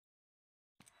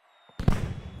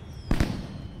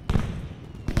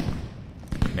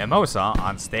Mimosa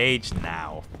on stage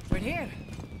now. We're here.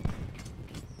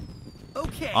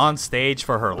 Okay. On stage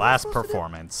for her last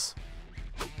performance.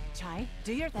 Chai,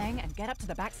 do your thing and get up to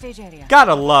the backstage area.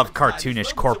 Gotta love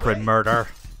cartoonish corporate murder.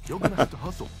 You're gonna have to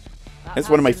hustle. That's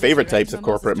one of my favorite types of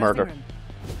corporate murder.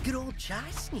 Good old Chai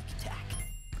sneak attack.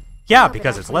 Yeah,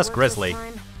 because it's less grisly.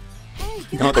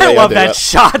 Not the I way love do that it.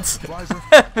 shot!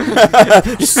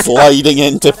 Sliding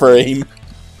into frame.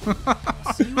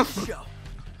 See you at the show.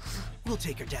 We'll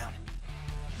take her down.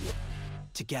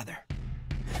 Together.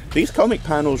 These comic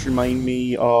panels remind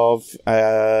me of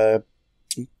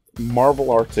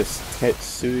Marvel artist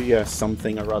Tetsuya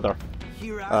something or other.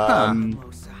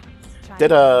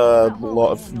 Did a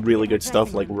lot of really good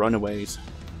stuff like Runaways.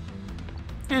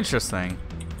 Interesting.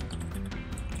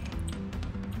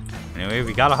 Anyway,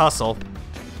 we gotta hustle.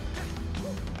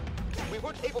 We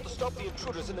weren't able to stop the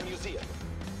intruders in the museum.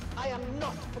 I am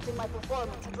not putting my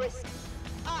performance at risk.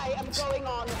 I am going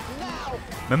on now.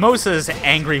 Mimosa's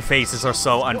angry faces are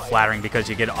so unflattering because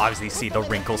you can obviously see the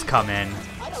wrinkles come in.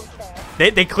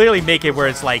 They clearly make it where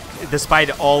it's like,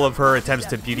 despite all of her attempts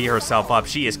to beauty herself up,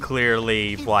 she is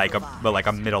clearly like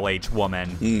a middle-aged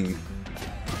woman.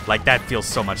 Like, that feels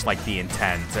so much like the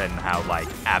intent and how, like,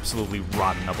 absolutely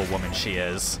rotten of a woman she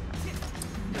is.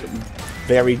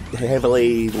 Very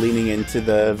heavily leaning into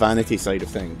the vanity side of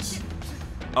things.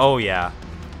 Oh, yeah.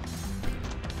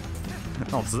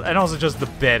 And also just the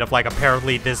bit of, like,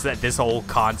 apparently this whole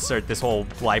concert, this whole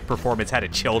live performance had a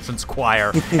children's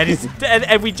choir.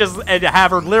 And we just have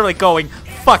her literally going,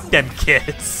 fuck them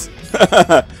kids.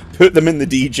 Put them in the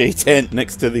DJ tent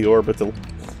next to the orbital.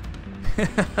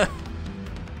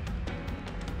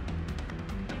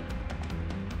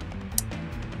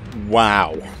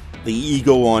 Wow. The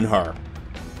ego on her.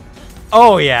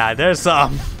 Oh yeah, there's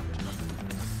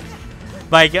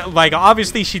like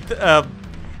obviously she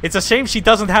it's a shame she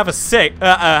doesn't have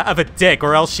a dick,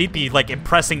 or else she'd be like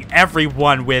impressing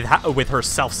everyone with her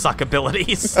self-suck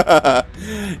abilities. Now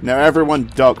everyone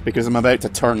duck because I'm about to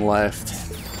turn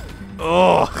left.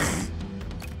 Oh.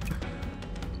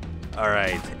 All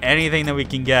right. Anything that we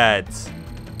can get.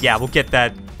 Yeah, we'll get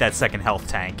that second health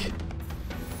tank.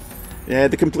 Yeah,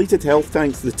 the completed health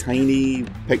tank's the tiny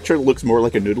picture looks more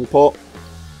like a noodle pot.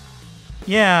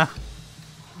 Yeah.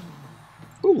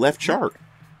 Oh, left shark.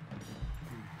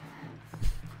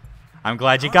 I'm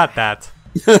glad you got that.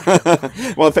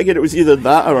 Well, I figured it was either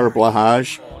that or a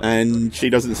Blahage, and she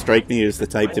doesn't strike me as the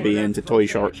type to be into toy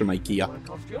sharks from IKEA.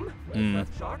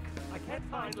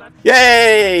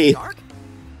 Yay!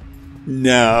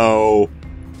 No.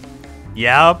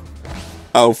 Yep.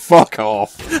 Oh, fuck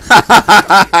off.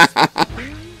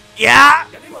 Yeah!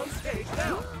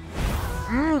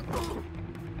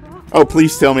 Oh,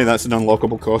 please tell me that's an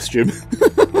unlockable costume.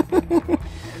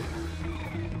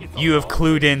 You have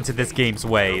clued into this game's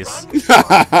ways. Mr.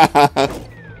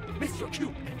 Q,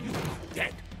 you are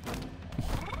dead.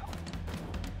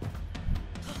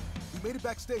 You made it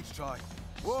backstage, Chai.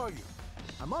 Where are you?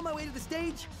 I'm on my way to the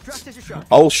stage, dressed as a shark.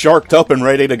 All sharked up and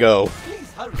ready to go.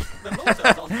 Please hurry.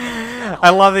 Mimosa's on stage. I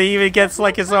love that he even gets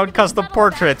like his own custom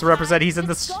portrait to represent he's in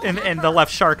the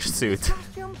left shark suit.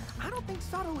 I don't think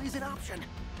subtle is an option.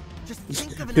 Just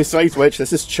think of an Besides which,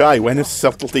 this is Chai. When has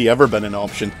subtlety ever been an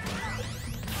option?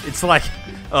 It's like,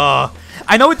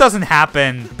 I know it doesn't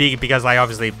happen because I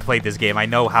obviously played this game. I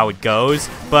know how it goes,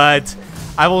 but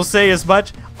I will say as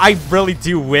much. I really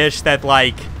do wish that,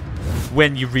 like,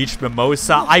 when you reached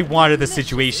Mimosa, I wanted a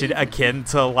situation akin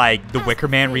to, like, the Wicker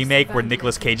Man remake where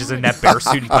Nicolas Cage is in that bear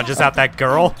suit and punches out that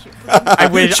girl. I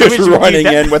wish running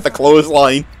in with a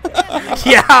clothesline.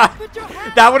 Yeah,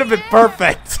 that would have been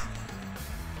perfect.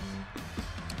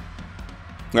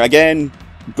 Again,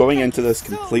 going into this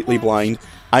completely blind,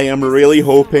 I am really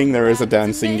hoping there is a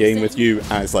dancing game with you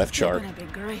as Left Shark.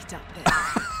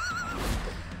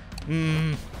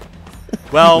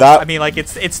 Well, I mean, like,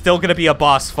 it's still gonna be a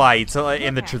boss fight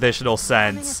in the traditional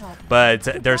sense, but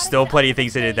there's still plenty of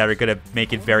things in it that are gonna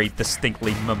make it very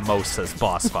distinctly Mimosa's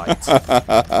boss fight.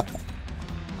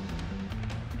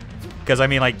 Because, I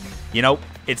mean, like, you know,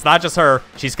 it's not just her.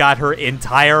 She's got her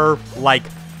entire, like,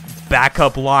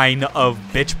 backup line of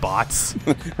bitch bots.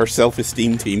 Her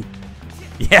self-esteem team.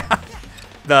 Yeah,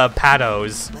 the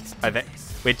Pados, I think,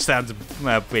 which sounds,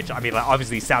 which I mean,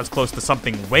 obviously sounds close to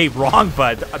something way wrong,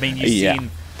 but I mean, you've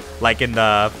seen, like, in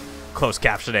the closed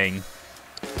captioning.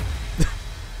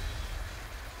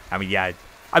 I mean, yeah,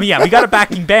 we got a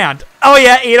backing band. Oh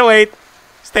yeah, 808,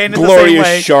 standing the same way.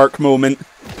 Glorious shark moment.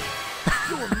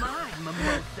 You're mine,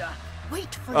 Mimosa.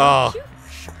 Wait for Oh.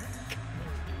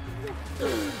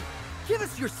 Give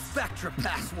us your Spectra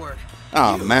password.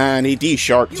 Oh man, he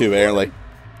D-sharked too early.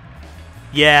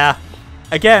 Yeah,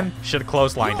 Again, should have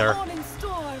clotheslined You're her. all in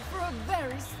store for a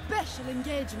very special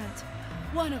engagement.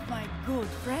 One of my good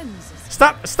friends is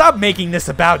Stop making this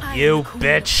about I'm you, the queen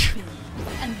of bitch. spin,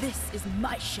 and this is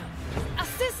my show.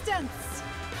 Assistance!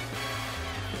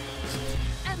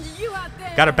 And you out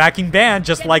there. Got a backing band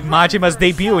just like Majima's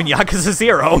debut in Yakuza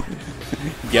 0.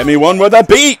 Get me one with a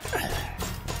beat!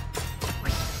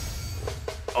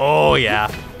 Oh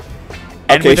yeah.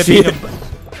 And Okay,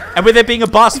 with it being a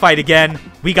boss fight again,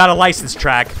 we got a license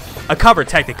track, a cover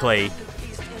technically.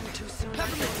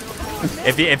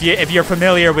 If you're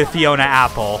familiar with Fiona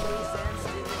Apple.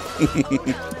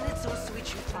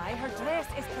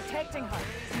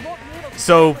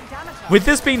 So, with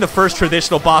this being the first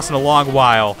traditional boss in a long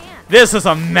while, this is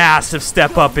a massive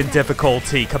step up in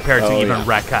difficulty compared to even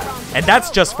Rekka. And that's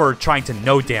just for trying to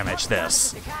no damage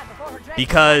this.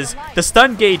 Because the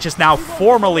stun gauge is now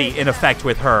formally in effect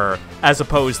with her, as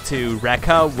opposed to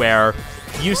Rekka, where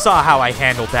you saw how I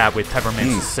handled that with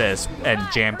Peppermint's assist and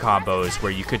jam combos,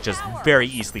 where you could just very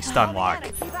easily stun lock.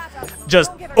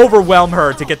 Just overwhelm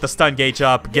her to get the stun gauge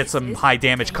up, get some high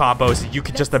damage combos, and you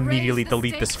could just immediately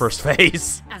delete this first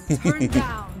phase. And turn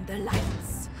down the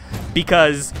lights.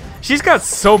 Because she's got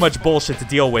so much bullshit to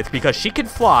deal with, because she can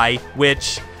fly,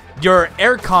 which your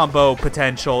air combo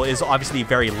potential is obviously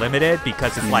very limited,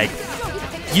 because it's like,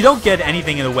 you don't get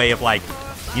anything in the way of like,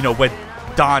 you know, what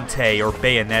Dante or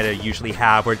Bayonetta usually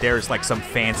have, where there's like some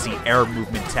fancy air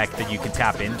movement tech that you can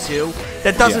tap into.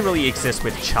 That doesn't really exist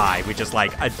with Chai, which is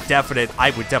like a definite,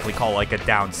 I would definitely call like a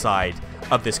downside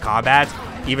of this combat,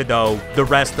 even though the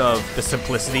rest of the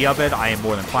simplicity of it I am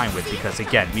more than fine with, because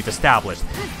again, we've established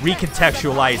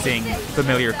recontextualizing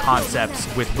familiar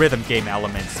concepts with rhythm game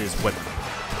elements is what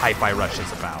Hi-Fi Rush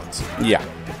is about. Yeah.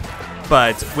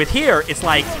 But with here, it's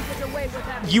like,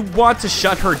 you want to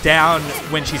shut her down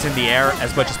when she's in the air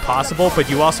as much as possible, but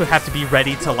you also have to be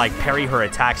ready to like parry her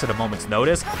attacks at a moment's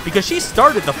notice, because she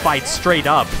started the fight straight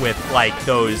up with like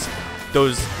those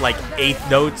like eighth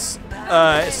notes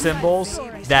symbols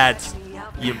that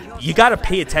you gotta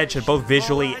pay attention both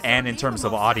visually and in terms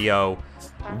of audio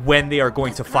when they are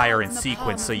going to fire in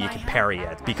sequence so you can parry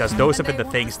it, because those have been the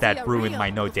things that ruined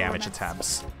my no damage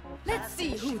attempts. Let's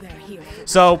see who they're here.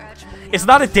 So, it's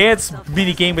not a dance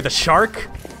minigame with a shark,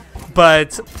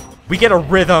 but we get a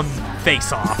rhythm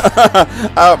face-off.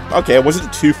 Okay, I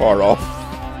wasn't too far off.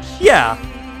 Yeah.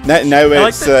 Now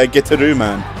it's Gitaru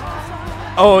Man.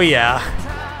 Oh, yeah.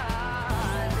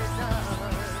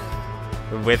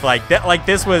 With like that, like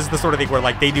this was the sort of thing where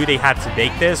like they knew they had to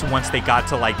make this once they got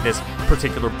to like this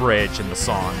particular bridge in the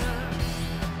song.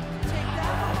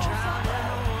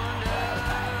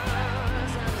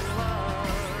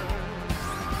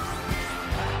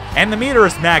 And the meter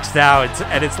is maxed out,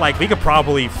 and it's like we could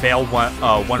probably fail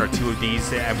one or two of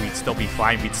these, and we'd still be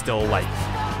fine. We'd still like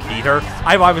beat her.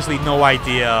 I have obviously no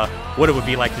idea what it would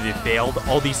be like if it failed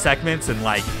all these segments, and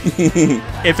like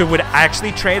if it would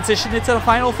actually transition into the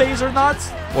final phase or not,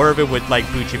 or if it would like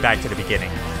boot you back to the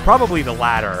beginning. Probably the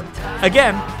latter.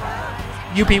 Again,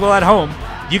 you people at home,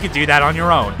 you can do that on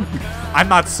your own. I'm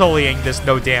not sullying this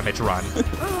no damage run.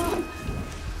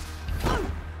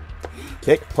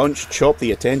 Kick, punch, chop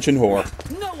the attention whore.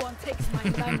 No one takes my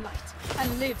limelight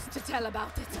and lives to tell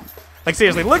about it. Like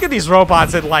seriously, look at these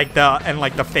robots and like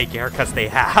the fake haircuts they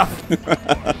have.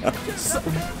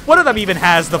 One of them even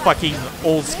has the fucking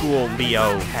old school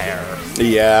Leo hair.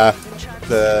 Yeah,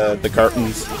 the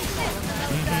curtains.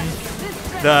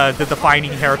 The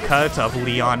defining haircut of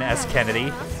Leon S.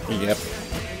 Kennedy. Yep.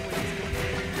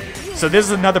 So this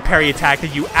is another parry attack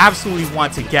that you absolutely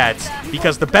want to get,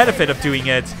 because the benefit of doing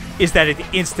it is that it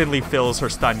instantly fills her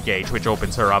stun gauge, which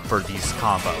opens her up for these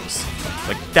combos.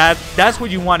 Like that's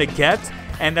what you want to get,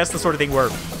 and that's the sort of thing where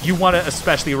you want to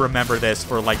especially remember this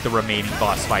for like the remaining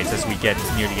boss fights as we get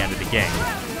near the end of the game.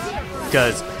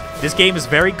 Because this game is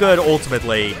very good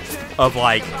ultimately of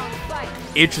like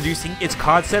introducing its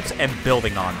concepts and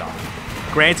building on them.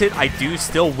 Granted, I do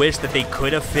still wish that they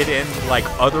could have fit in like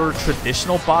other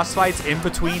traditional boss fights in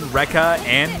between Rekka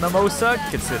and Mimosa,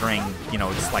 considering, you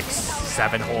know, it's like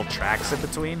 7 whole tracks in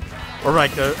between. Or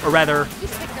like, or rather,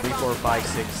 3, 4, 5,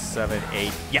 6, 7,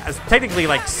 8. Yeah, it's technically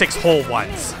like 6 whole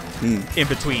ones in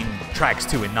between tracks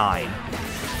 2 and 9.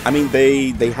 I mean,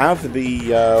 they have the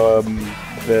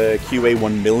QA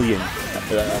 1 million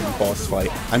boss fight.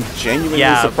 I'm genuinely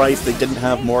surprised they didn't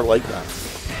have more like that.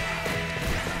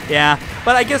 Yeah,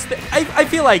 but I guess I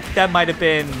feel like that might have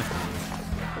been,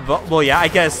 well, yeah, I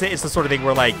guess it's the sort of thing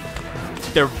where like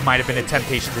there might have been a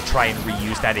temptation to try and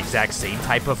reuse that exact same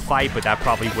type of fight, but that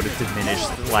probably would have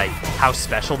diminished like how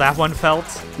special that one felt.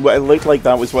 Well, it looked like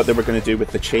that was what they were going to do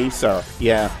with the Chaser.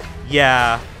 Yeah.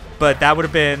 Yeah, but that would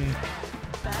have been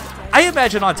I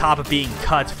imagine on top of being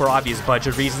cut for obvious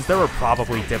budget reasons, there were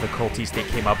probably difficulties they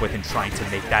came up with in trying to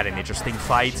make that an interesting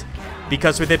fight.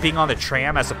 Because with it being on the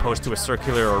tram as opposed to a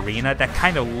circular arena, that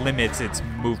kind of limits its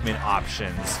movement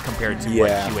options compared to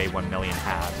what QA1 million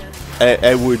had.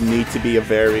 It would need to be a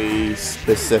very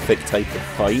specific type of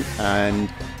fight, and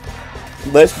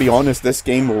let's be honest, this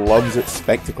game loves its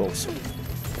spectacles.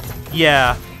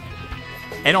 Yeah.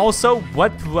 And also,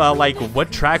 what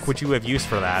track would you have used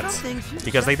for that?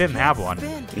 Because they didn't have one.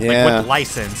 Yeah. Like, what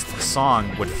licensed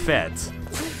song would fit?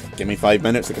 Give me 5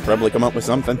 minutes, I could probably come up with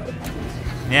something.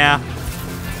 Yeah.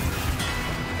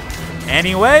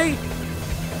 Anyway,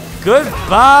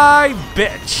 goodbye,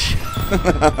 bitch.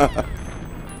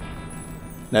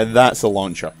 Now that's a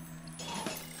launcher.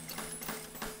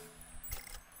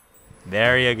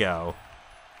 There you go.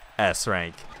 S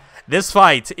rank. This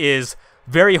fight is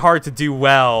very hard to do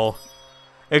well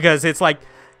because it's like,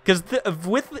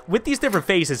 with these different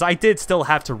phases, I did still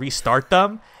have to restart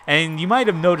them, and you might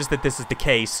have noticed that this is the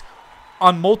case.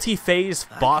 On multi-phase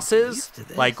bosses,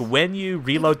 like when you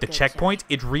reload the checkpoint,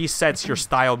 it resets your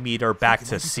style meter back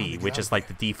to C, which is like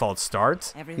the default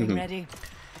start. Everything ready?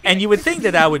 And you would think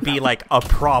that that would be like a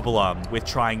problem with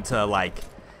trying to like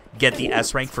get the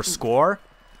S rank for score,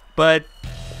 but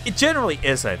it generally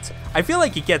isn't. I feel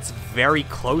like it gets very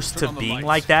close to being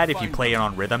like that if you play it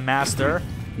on Rhythm Master.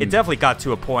 It definitely got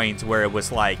to a point where it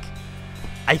was like,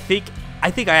 I think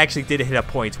I actually did hit a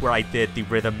point where I did the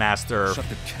Rhythm Master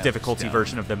difficulty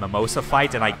version of the Mimosa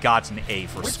fight, and I got an A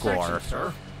for score.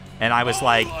 And I was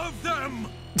like,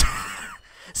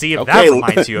 see if that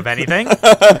reminds you of anything.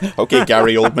 Okay,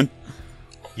 Gary Oldman.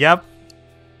 Yep.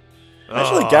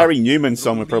 Actually, Gary Newman's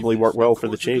song would probably work well for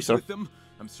the chaser.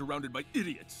 I'm surrounded by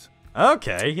idiots.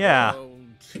 Okay, yeah.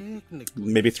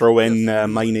 Maybe throw in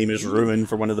My Name is Ruin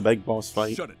for one of the big boss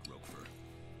fights. Shut it,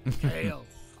 Roper. Hell,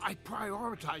 I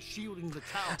prioritize shielding the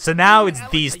town. So now it's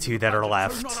these two that are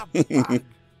left.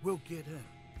 We'll get in.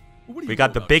 We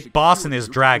got the big boss and his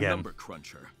dragon.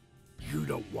 You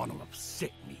don't want to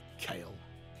upset me, Kale.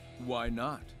 Why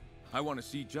not? I want to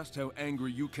see just how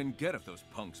angry you can get if those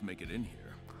punks make it in here.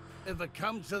 If it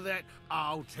comes to that,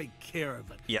 I'll take care of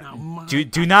it. Yeah.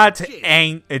 Do not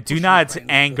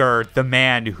anger the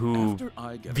man who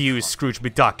views Scrooge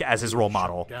McDuck as his role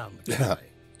model.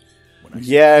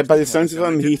 Yeah, by the sounds of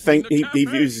him, he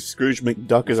views Scrooge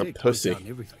McDuck as a pussy.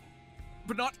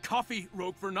 But not coffee,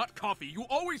 Roper, not coffee. You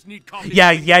always need coffee.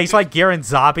 Yeah, he's like Garen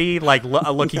Zabi, like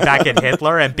looking back at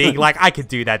Hitler and being like, I could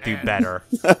do that dude better.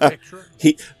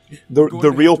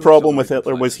 The real problem with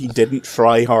Hitler was he didn't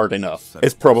try hard enough.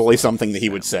 It's probably something that he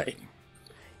would say.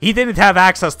 He didn't have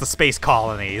access to space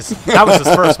colonies. That was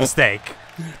his first mistake.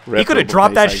 He could have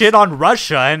dropped that shit on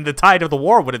Russia and the tide of the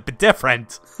war would have been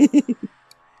different.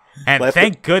 And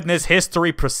thank goodness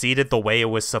history proceeded the way it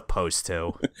was supposed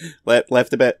to.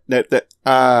 Left a bit.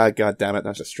 God damn it,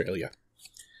 that's Australia.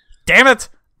 Damn it!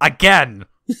 Again!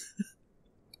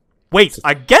 Wait,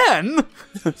 again?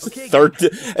 Third.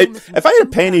 If I had a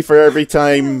penny for every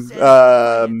time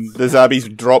the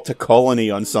Zabbies dropped a colony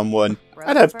on someone,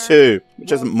 I'd have 2,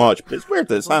 which isn't much, but it's weird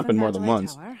that it's happened more than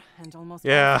once.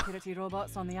 Yeah.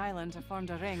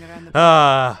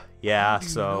 Yeah,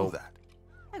 so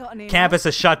campus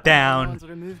is shut down.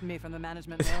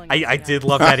 I did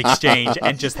love that exchange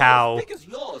and just how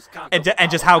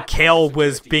Kale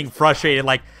was being frustrated.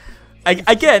 Like,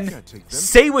 again,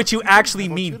 say what you actually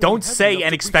mean. Don't say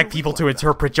and expect people to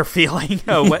interpret your feeling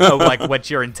of what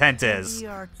your intent is.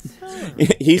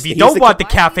 If you don't want the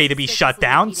cafe to be shut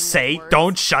down, say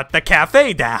don't shut the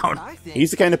cafe down.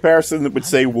 He's the kind of person that would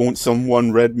say, won't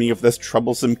someone rid me of this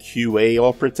troublesome QA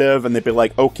operative? And they'd be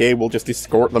like, okay, we'll just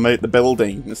escort them out the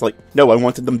building. And it's like, no, I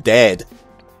wanted them dead.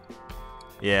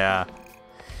 Yeah.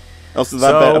 Also,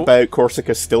 that bit about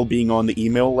Corsica still being on the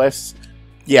email list.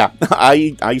 Yeah,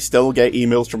 I still get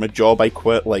emails from a job I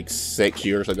quit like 6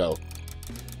 years ago.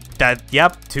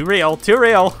 Yep, too real.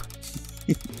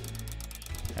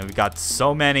 And we got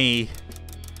so many.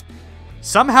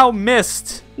 Somehow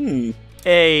missed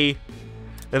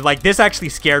like, this actually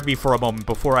scared me for a moment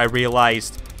before I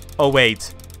realized, oh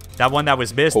wait, that one that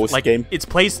was missed, post-game? Like, it's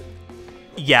placed.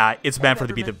 Yeah, it's meant for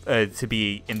to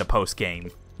be in the post game.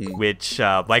 Which,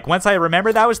 like, once I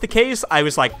remembered that was the case, I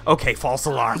was like, okay, false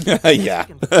alarm. Yeah.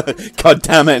 God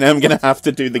damn it, I'm gonna have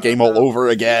to do the game all over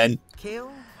again.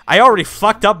 I already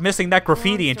fucked up missing that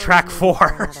graffiti in track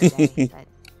 4.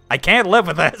 I can't live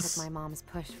with this. My mom's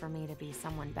push for me to be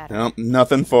someone better. Nope,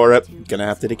 nothing for it. Gonna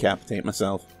have to decapitate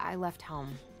myself. I left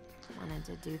home. Wanted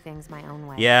to do things my own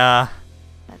way. Yeah.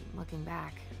 But looking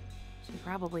back, she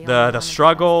probably the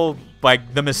struggle,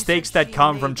 like the mistakes that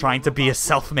come from trying to be a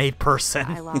self-made person.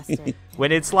 I lost it.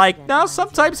 When it's like, no,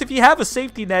 sometimes if you have a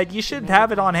safety net, you should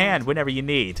have it on hand whenever you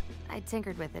need. I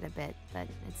tinkered with it a bit, but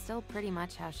it's still pretty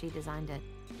much how she designed it.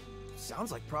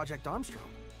 Sounds like Project Armstrong.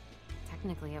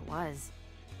 Technically, it was.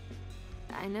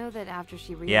 I know that after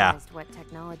she realized Yeah. what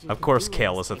technology Of could course do in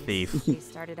Kale is a space, thief. she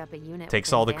started up a unit Takes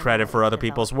within all the credit for Vanguard other to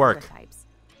people's develop work. prototypes.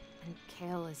 And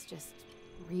Kale is just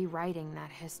rewriting that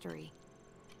history.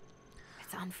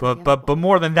 It's unforgivable. But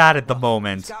more than that at the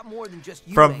moment. Got more than just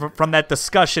you, From that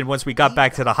discussion once we got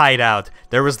back to the hideout,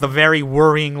 there was the very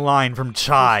worrying line from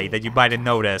Chai that you might have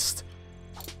noticed.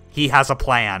 He has a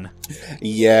plan.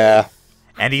 Yeah.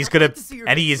 And he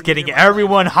is getting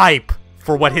everyone hype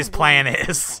for what his plan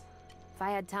is. If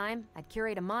I had time, I'd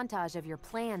curate a montage of your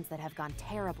plans that have gone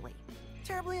terribly.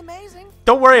 Terribly amazing.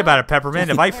 Don't worry about it, Peppermint.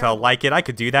 If I felt like it, I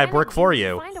could do that work for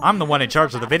you. I'm the one in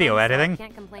charge of the video editing.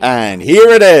 And here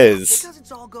it is. Because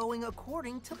it's all going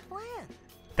according to plan.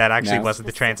 That actually No. wasn't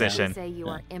the transition. Say you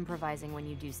are improvising when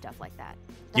you do stuff like that.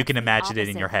 You can That's the imagine it in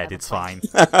opposite your head. of a It's plan.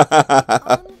 fine.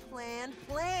 Unplanned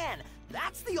plan.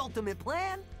 That's the ultimate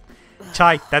plan.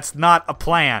 Chai, that's not a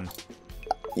plan.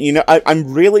 You know,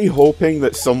 I'm really hoping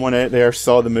that someone out there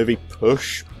saw the movie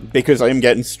Push, because I am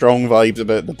getting strong vibes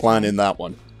about the plan in that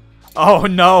one. Oh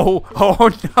no! Oh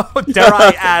no! Dare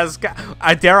I ask?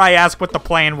 Dare I ask what the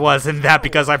plan was in that?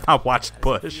 Because I've not watched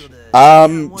Push.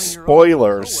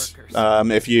 Spoilers.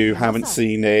 If you haven't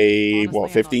seen a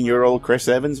 15-year-old Chris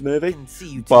Evans movie,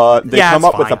 but they Yeah, come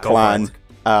it's up with a fine, go for plan,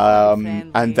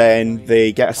 it. and then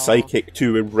they get a psychic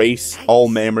to erase all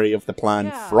memory of the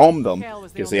plan from them,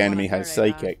 because the enemy has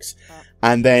psychics,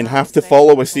 and then have to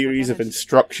follow a series of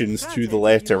instructions to the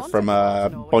letter from a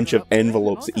bunch of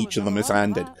envelopes that each of them is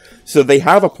handed. So they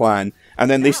have a plan,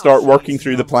 and then they start working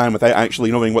through the plan without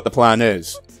actually knowing what the plan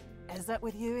is. Is that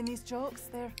with you in these jokes?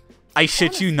 They're I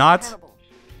shit you not.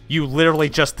 You literally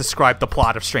just described the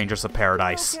plot of Strangers of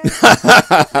Paradise.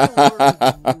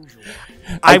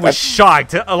 I was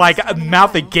shocked, like,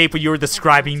 mouth agape when you were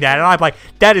describing that, and I'm like,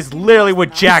 that is literally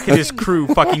what Jack and his crew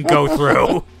fucking go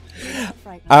through.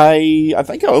 I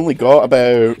think I only got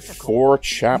about 4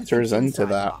 chapters into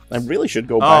that. I really should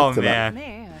go back to that.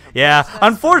 Yeah,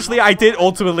 unfortunately, I did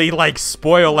ultimately, like,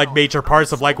 spoil, like, major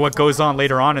parts of, like, what goes on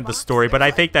later on in the story, but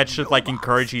I think that should, like,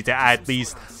 encourage you to at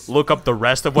least look up the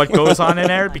rest of what goes on in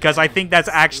there, because I think that's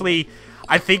actually,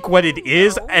 I think what it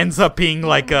is ends up being,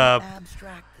 like a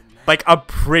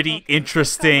pretty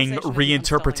interesting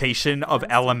reinterpretation of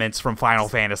elements from Final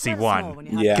Fantasy 1.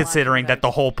 Yeah. Considering that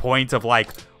the whole point of, like,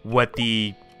 what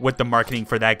the marketing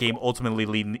for that game ultimately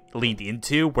leaned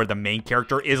into, where the main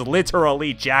character is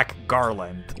literally Jack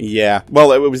Garland. Yeah,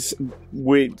 well, it was,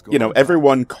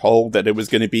 everyone called that it was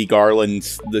going to be Garland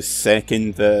the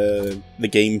second the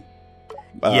game,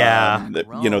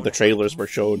 the trailers were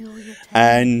shown.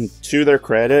 And to their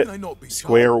credit,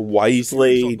 Square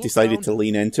wisely decided to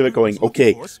lean into it, going,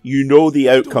 okay, you know the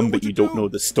outcome, but you don't know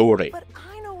the story.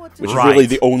 Which is really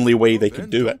the only way they could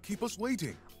do it.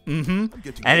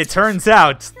 And it turns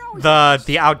out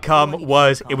the outcome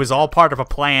was it was all part of a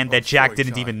plan that Jack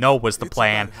didn't even know was the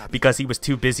plan because he was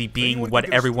too busy being what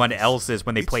everyone else is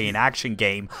when they play an action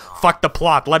game. Fuck the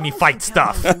plot, let me fight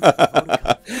stuff.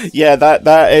 Yeah,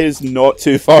 that is not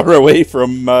too far away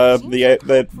from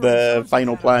the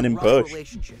final plan in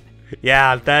Push.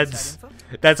 Yeah,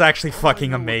 that's actually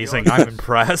fucking amazing. I'm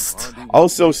impressed.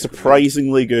 Also,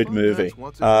 surprisingly good movie.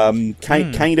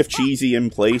 Kind of cheesy in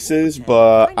places,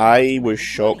 but I was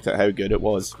shocked at how good it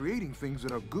was. Creating things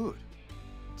that are good.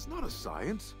 It's not a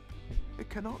science. It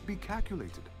cannot be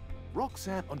calculated.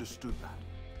 Roxanne understood that.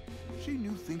 She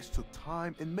knew things took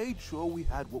time and made sure we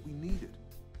had what we needed.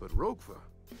 But Roquefort,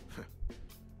 it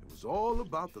was all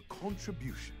about the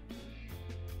contribution.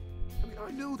 I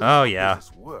know Oh yeah,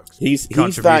 he's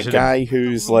that guy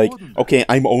who's like, okay,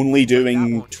 I'm only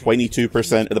doing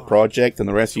 22% of the project, and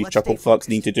the rest of you chuckle fucks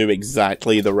need to do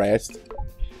exactly the rest.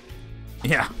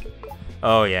 Yeah.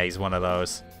 Oh yeah, he's one of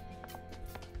those.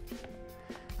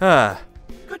 All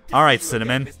right,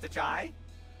 Cinnamon.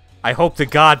 I hope to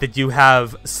God that you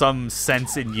have some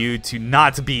sense in you to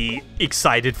not be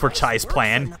excited for Chai's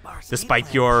plan,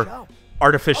 despite your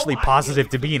artificially positive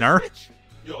demeanor.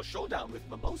 Your showdown with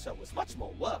Mimosa was much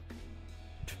more work.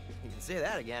 You can say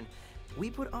that again. We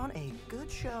put on a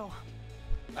good show.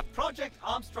 A Project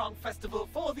Armstrong festival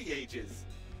for the ages.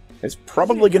 It's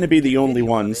probably going to be the only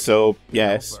one, so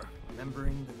yes.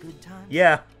 Remembering the good times?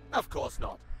 Yeah. Of course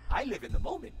not. I live in the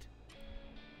moment.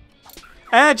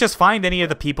 Just find any of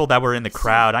the people that were in the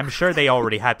crowd. I'm sure they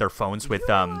already had their phones with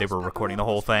them. They were recording the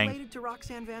whole thing.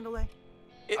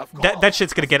 That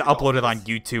shit's gonna get uploaded on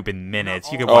YouTube in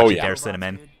minutes. You can watch it there,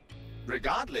 Cinnamon.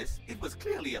 Regardless, it was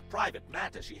clearly a private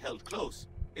matter she held close.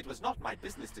 It was not my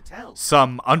business to tell.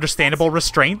 Some understandable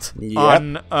restraint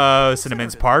on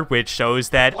Cinnamon's part, which shows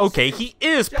that, okay, he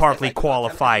is partly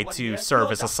qualified to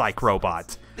serve as a psych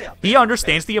robot. He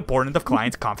understands the importance of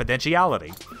clients'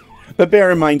 confidentiality. But bear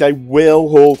in mind, I will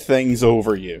hold things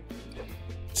over you.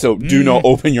 So do not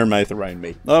open your mouth around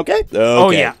me. Okay?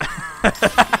 Oh, yeah.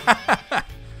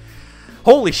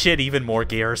 Holy shit, even more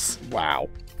gears. Wow.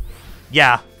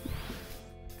 Yeah.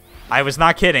 I was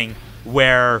not kidding.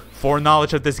 Where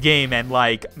foreknowledge of this game and,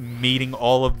 like, meeting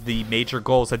all of the major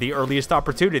goals at the earliest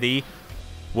opportunity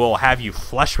will have you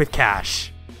flush with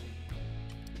cash.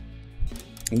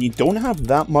 And you don't have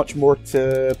that much more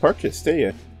to purchase, do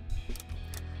you?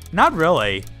 Not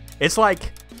really. It's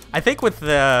like, I think with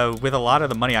a lot of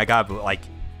the money I got, like,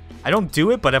 I don't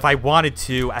do it, but if I wanted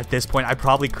to, at this point, I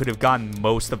probably could have gotten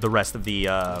most of the rest of the,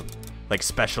 like,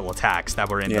 special attacks that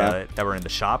were in the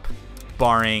shop.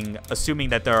 Barring, assuming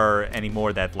that there are any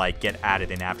more that, like, get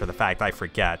added in after the fact, I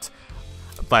forget.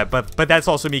 But that's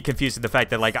also me confusing the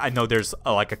fact that, like, I know there's,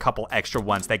 like, a couple extra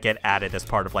ones that get added as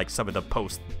part of, like, some of the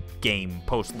post-game,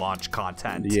 post-launch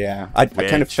content. Yeah, I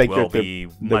kind of figured will be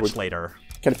much later.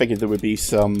 Kind of figured there would be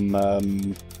some,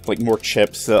 like, more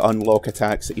chips that unlock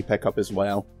attacks that you pick up as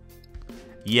well.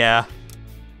 Yeah.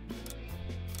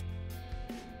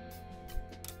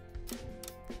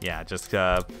 Yeah, just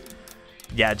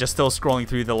still scrolling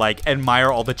through the, like,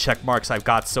 admire all the check marks I've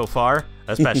got so far,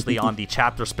 especially on the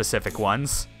chapter-specific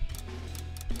ones.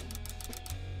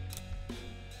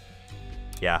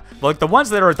 Yeah, like, the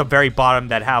ones that are at the very bottom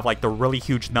that have, like, the really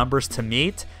huge numbers to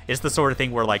meet is the sort of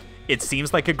thing where, like, it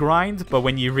seems like a grind, but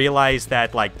when you realize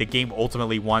that, like, the game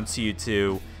ultimately wants you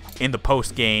to, in the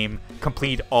post-game,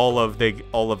 complete all of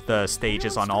the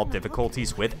stages on all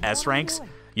difficulties with S ranks,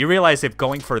 you realize if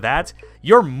going for that,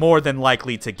 you're more than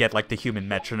likely to get, like, the human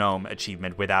metronome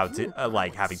achievement without,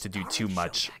 like, having to do too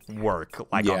much work,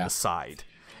 like, on the side.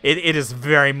 It is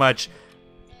very much...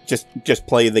 Just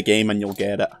play the game and you'll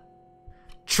get it.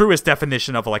 Truest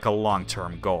definition of, like, a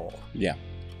long-term goal. Yeah.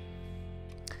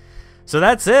 So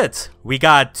that's it. We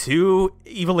got 2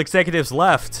 evil executives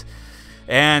left,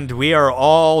 and we are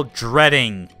all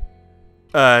dreading,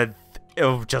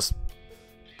 just...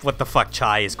 what the fuck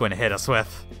Chai is going to hit us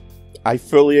with. I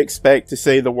fully expect to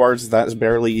say the words "that's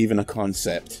barely even a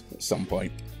concept" at some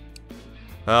point.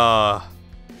 I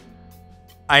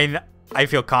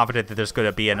feel confident that there's going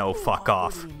to be an "oh fuck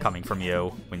off" coming from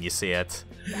you when you see it.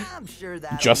 I'm sure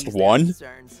that just one?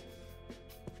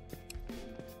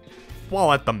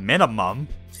 Well, at the minimum.